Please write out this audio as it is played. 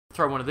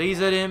Throw one of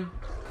these at him.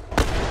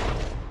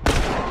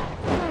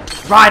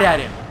 Right at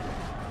him.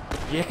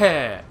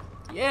 Yeah.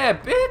 Yeah,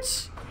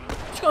 bitch.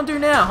 What you gonna do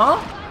now, huh?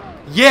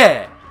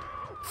 Yeah.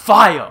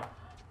 Fire.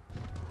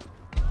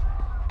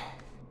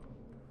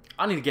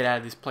 I need to get out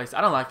of this place.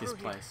 I don't like this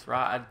place,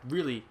 right?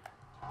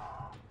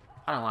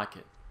 I don't like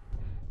it.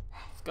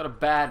 It's got a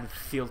bad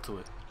feel to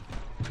it.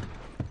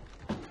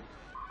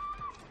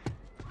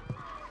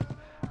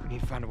 We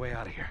need to find a way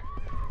out of here.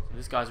 So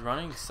this guy's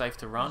running. It's safe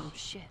to run. Oh,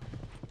 shit.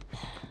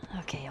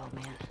 Okay, old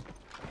man.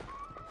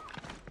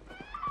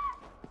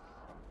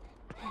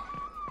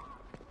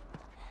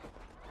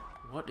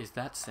 What is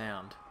that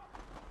sound?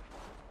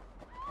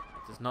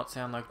 It does not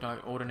sound like no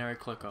ordinary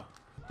clicker.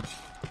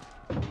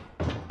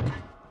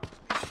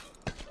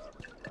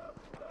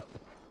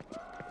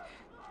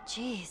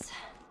 Jeez.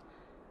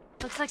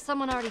 Looks like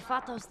someone already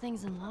fought those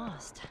things and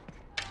lost.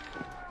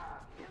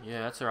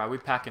 Yeah, that's alright. We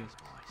packing.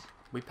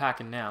 We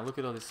packing now. Look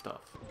at all this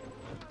stuff.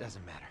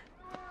 Doesn't matter.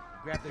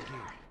 Grab the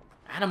gear.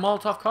 And a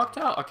Molotov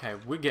cocktail? Okay,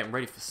 we're getting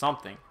ready for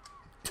something.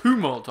 2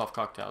 Molotov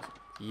cocktails.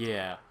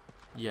 Yeah.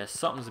 Yeah,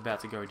 something's about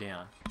to go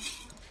down.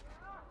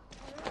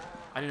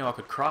 I didn't know I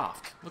could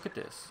craft. Look at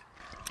this.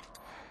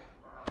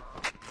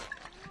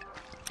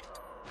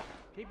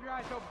 Keep your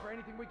eyes open for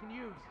anything we can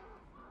use.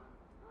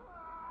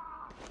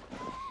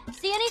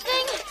 See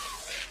anything?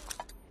 It's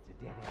a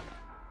dead end.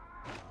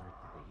 How on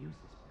earth did they use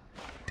this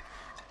building?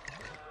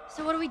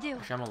 So what do we do?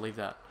 Actually, I'm gonna leave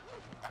that.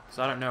 Because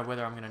I don't know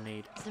whether I'm gonna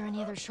need. Is there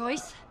any other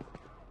choice?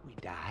 We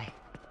die.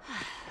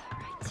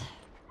 Right.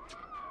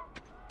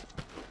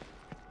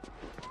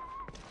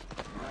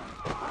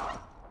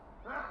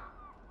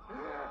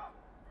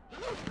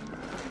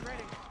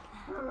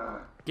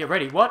 Get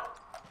ready. What?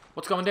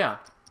 What's going down?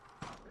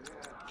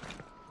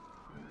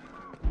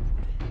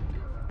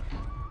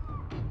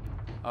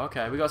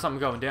 Okay, we got something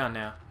going down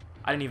now.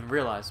 I didn't even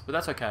realize, but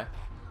that's okay.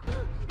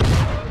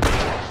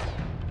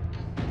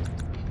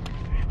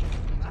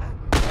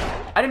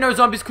 I didn't know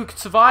zombies could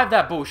survive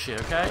that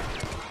bullshit, okay?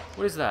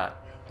 What is that?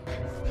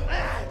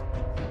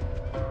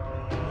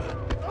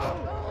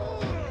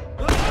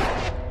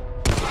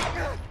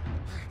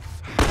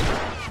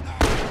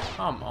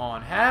 Come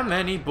on, how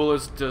many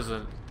bullets does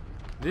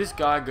this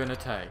guy gonna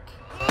take?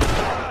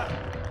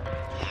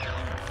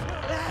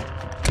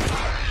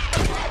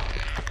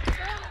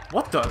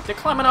 What the? They're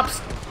climbing up.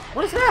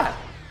 What is that?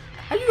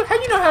 How you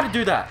know how to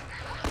do that?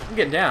 I'm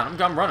getting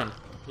down. I'm running.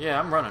 Yeah,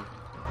 I'm running.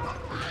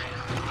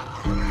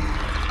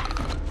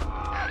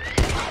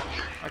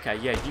 Okay,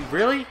 yeah, you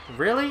really?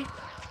 Really?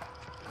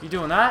 You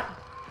doing that?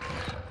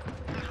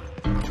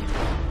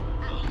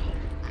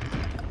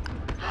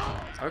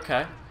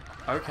 Okay.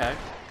 Okay.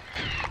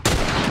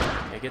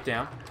 Yeah, get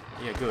down.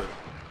 Yeah, good.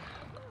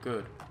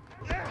 Good.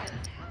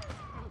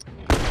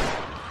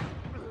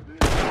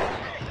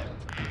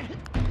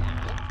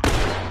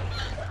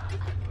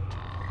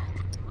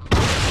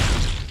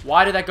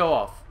 Why did that go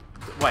off?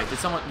 Wait, did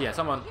someone... Yeah,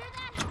 someone...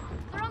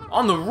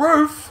 On the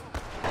roof?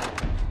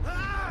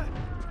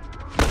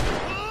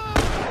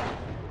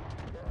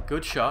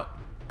 Good shot.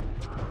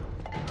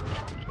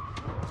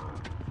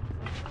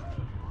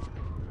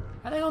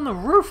 Are they on the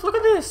roof? Look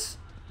at this!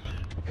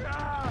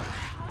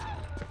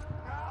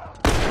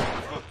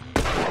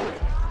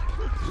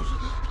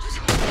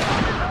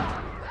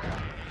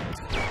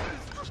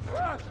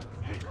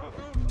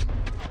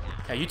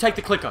 Okay, you take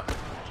the clicker.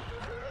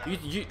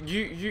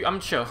 I'm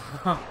chill.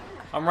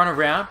 I'm running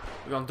around.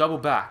 We're gonna double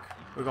back.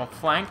 We're gonna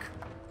flank.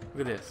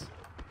 Look at this.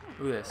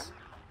 Look at this.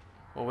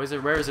 Oh, where's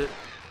it? Where is it?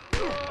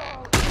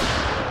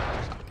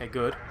 Okay,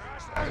 good.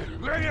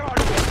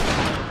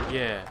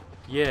 Yeah.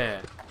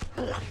 Yeah.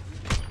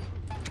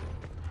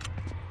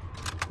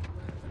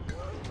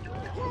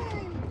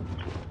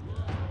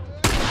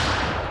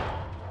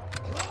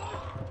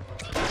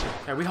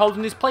 Okay, we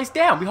holding this place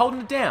down. We holding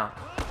it down.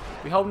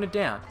 We holding it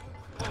down.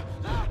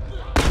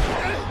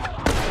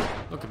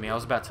 Look at me, I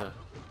was about to...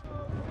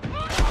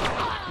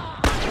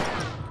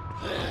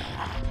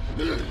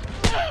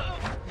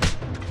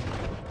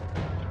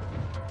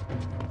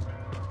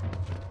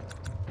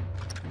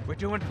 We're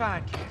doing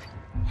fine, kid.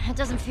 It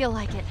doesn't feel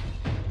like it.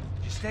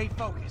 Just stay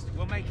focused.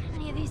 We'll make it. How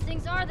many of these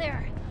things are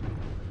there?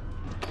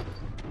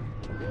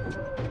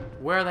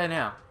 Where are they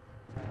now?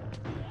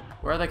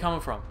 Where are they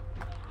coming from?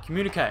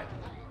 Communicate.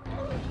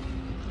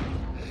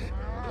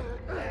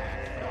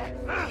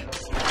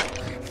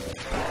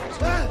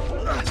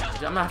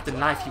 I'm gonna have to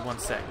knife you one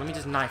sec. Let me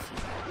just knife you.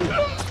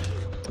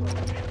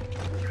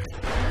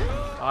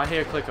 Oh, I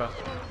hear a clicker.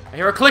 I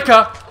hear a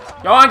clicker!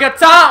 Go on, get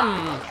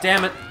some!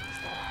 Damn it.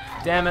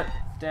 Damn it.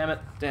 Damn it.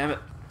 Damn it.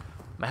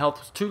 My health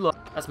was too low.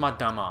 That's my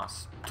dumb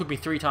ass. Took me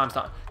 3 times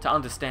to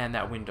understand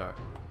that window.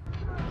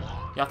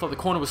 Yeah, I thought the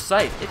corner was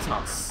safe. It's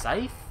not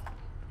safe.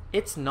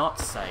 It's not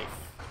safe.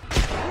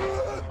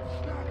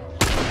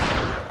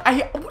 What are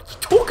you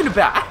talking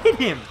about? I hit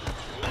him.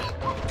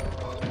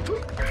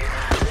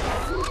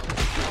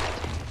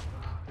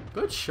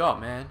 Good shot,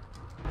 man.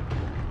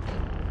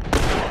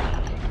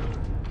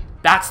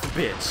 That's the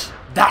bitch.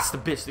 That's the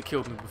bitch that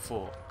killed me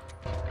before.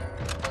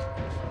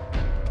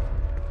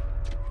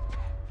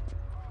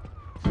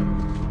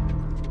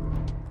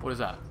 What is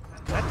that?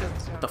 That doesn't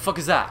What sound... the fuck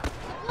is that?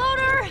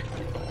 Loader!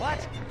 What?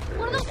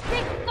 One of those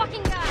big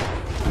fucking guys!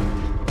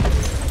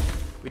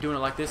 We doing it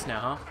like this now,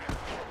 huh?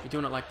 We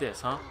doing it like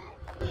this, huh?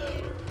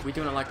 We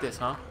doing it like this,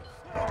 huh?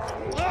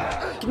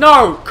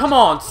 No! Come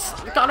on!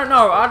 I don't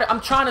know. I'm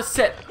trying to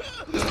set...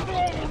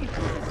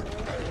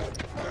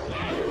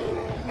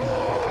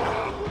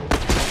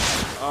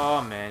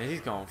 Oh, man.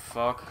 He's gonna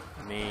fuck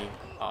me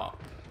up.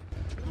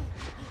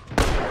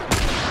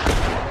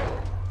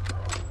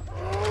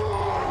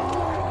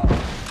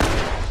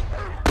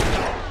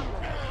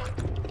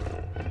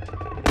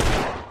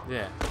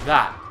 Yeah,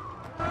 that.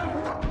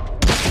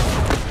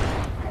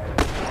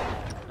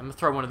 I'm gonna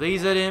throw one of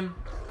these at him.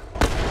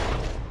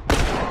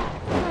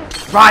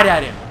 Right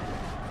at him.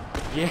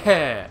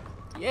 Yeah.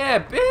 Yeah,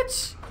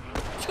 bitch.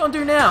 What you gonna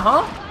do now,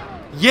 huh?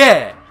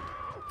 Yeah.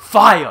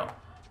 Fire.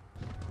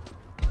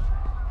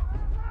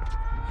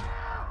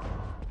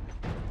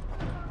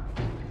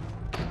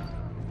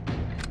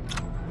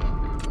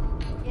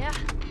 Yeah,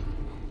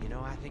 You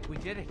know, I think we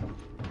did it.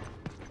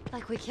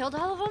 like we killed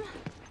all of them?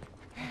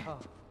 Oh,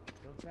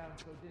 don't sound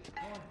so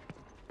disappointed.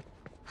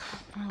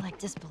 More like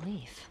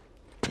disbelief.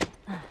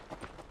 I'll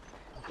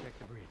check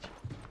the bridge.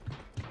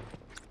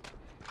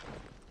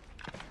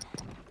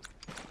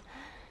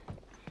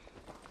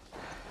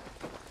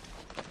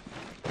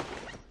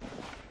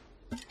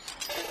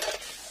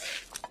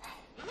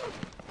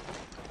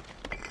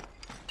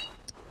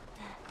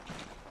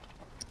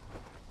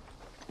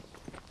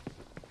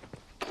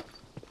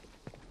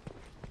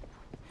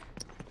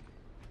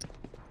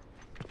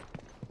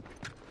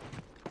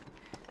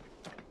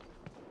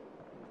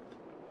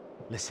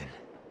 Listen,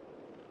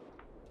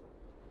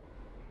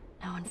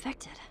 No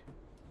infected.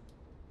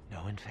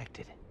 no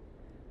infected.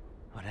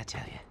 What'd I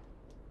tell you?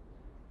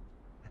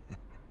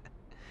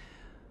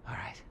 All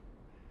right,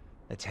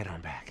 let's head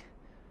on back.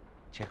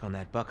 Check on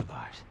that buck of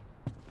ours.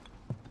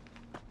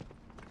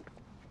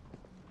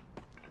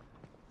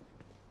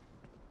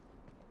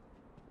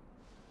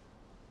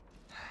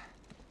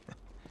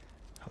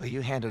 Well,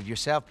 you handled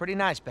yourself pretty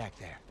nice back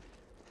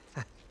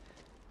there.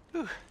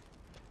 Whew.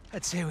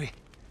 I'd say we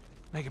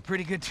make a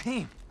pretty good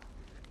team.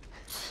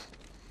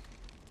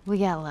 We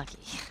got lucky.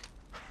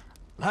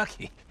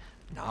 Lucky?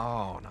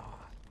 No.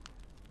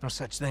 No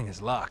such thing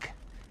as luck.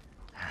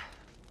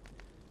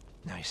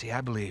 Now, you see, I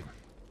believe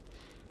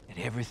that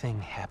everything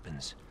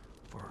happens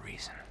for a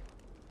reason.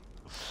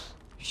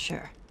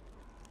 Sure.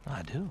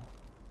 I do.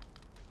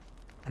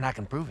 And I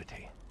can prove it to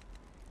you.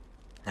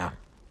 Now,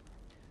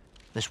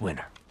 this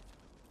winter,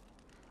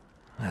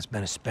 that's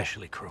been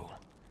especially cruel.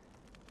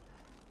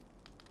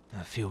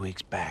 A few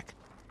weeks back,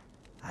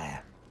 I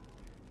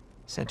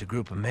sent a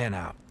group of men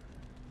out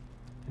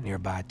to a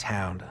nearby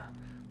town to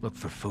look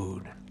for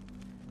food.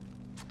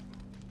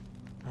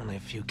 Only a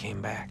few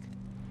came back.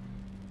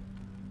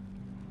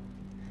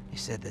 They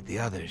said that the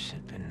others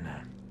had been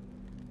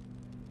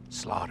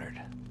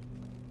slaughtered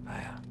by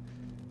a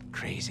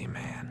crazy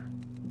man.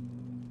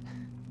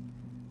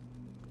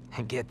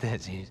 And get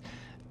this, he's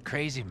a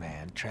crazy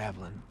man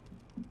traveling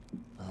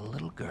with a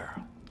little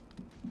girl.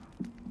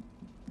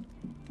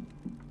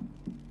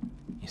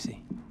 You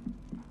see,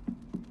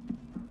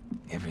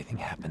 everything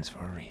happens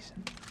for a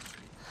reason.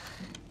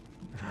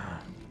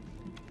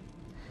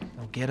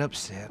 Don't get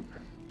upset.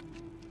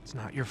 It's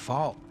not your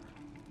fault.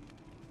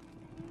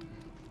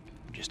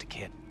 I'm just a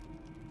kid.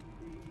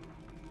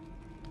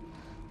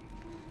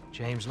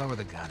 James, lower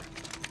the gun.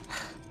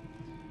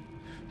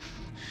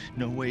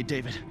 No way,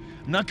 David.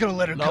 I'm not gonna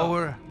let her go.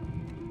 Lower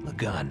the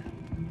gun.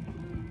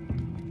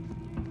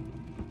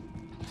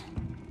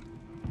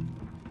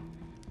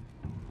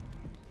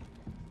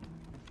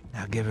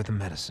 Now give her the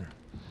medicine.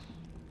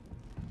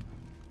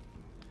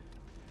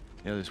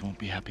 The others won't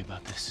be happy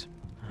about this.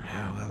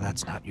 Yeah, well,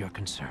 that's not your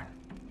concern.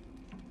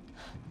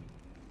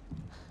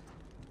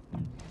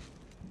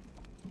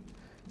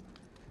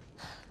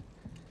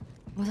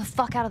 Move the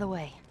fuck out of the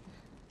way.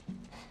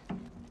 You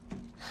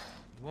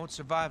won't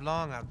survive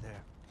long out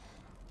there.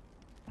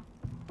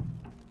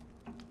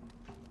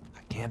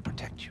 I can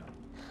protect you.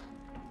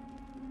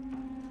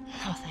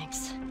 No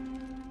thanks.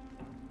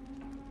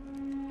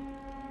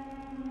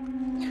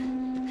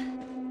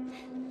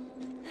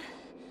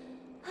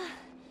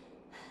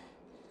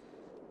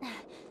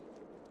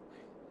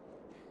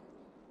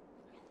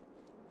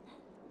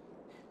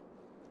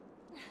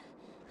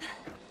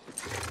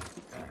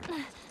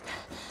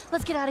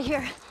 Let's get out of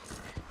here.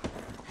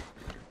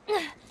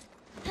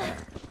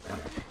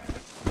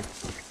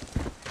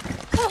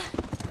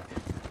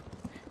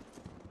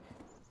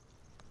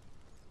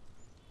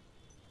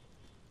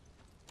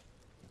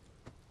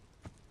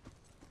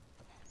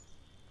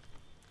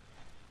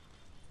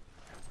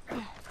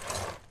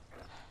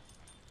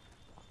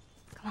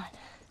 Come on.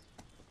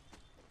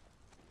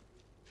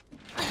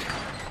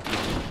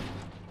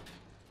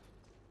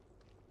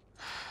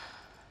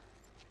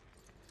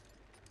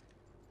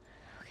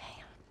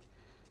 Okay.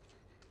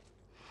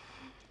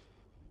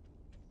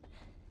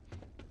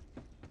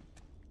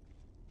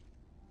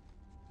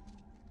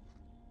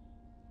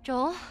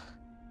 Joel?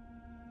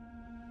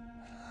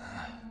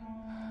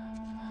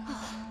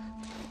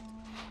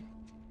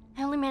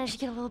 managed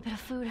to get a little bit of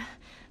food.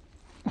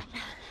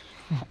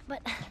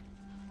 But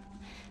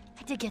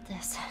I did get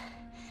this.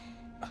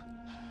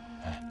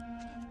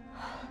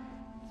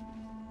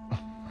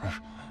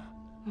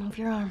 Move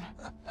your arm.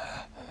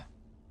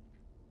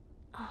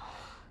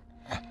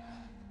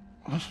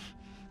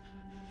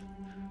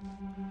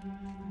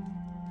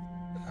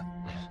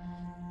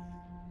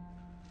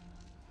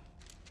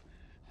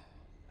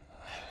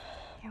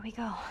 Here we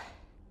go.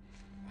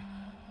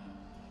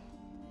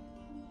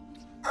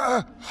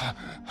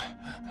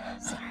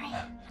 Sorry.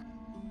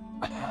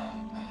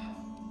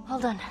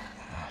 Hold on.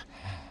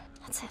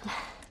 That's it.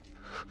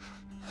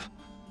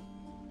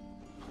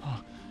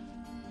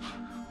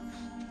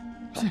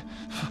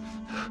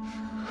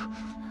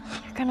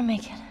 You're gonna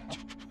make it.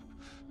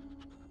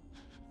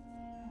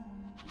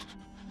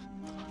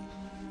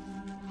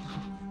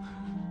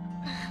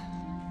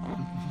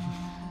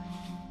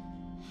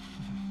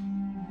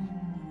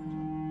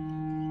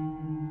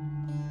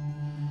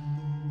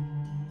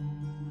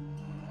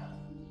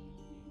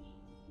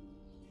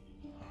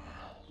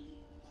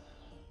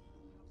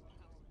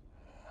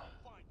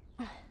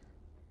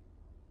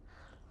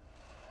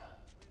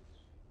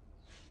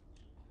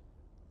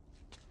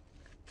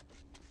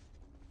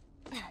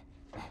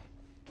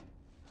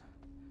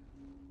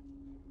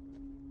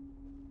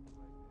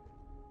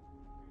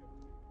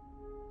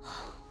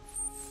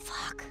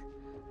 Fuck.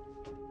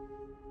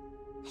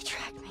 They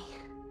tracked me.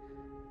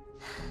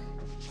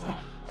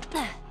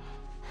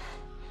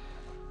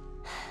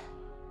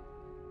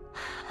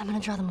 I'm gonna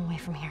draw them away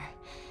from here.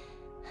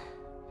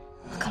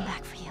 I'll come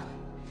back for you.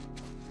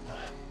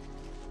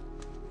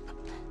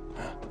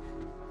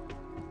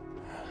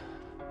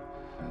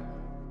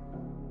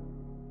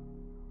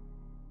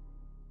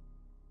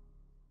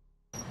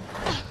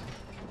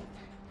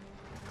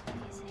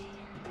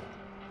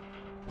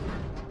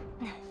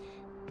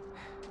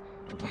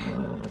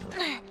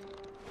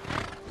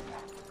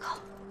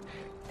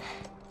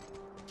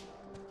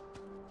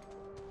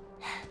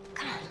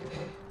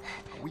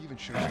 Are we even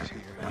sure she's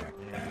here?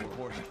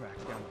 Horse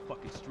tracks down the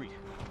fucking street.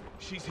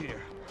 She's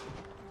here.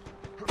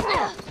 Hey,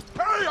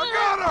 I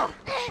got her!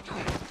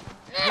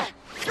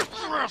 Get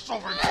your ass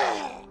over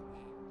here!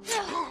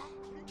 Shoot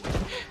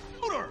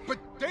her! But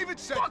David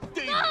said...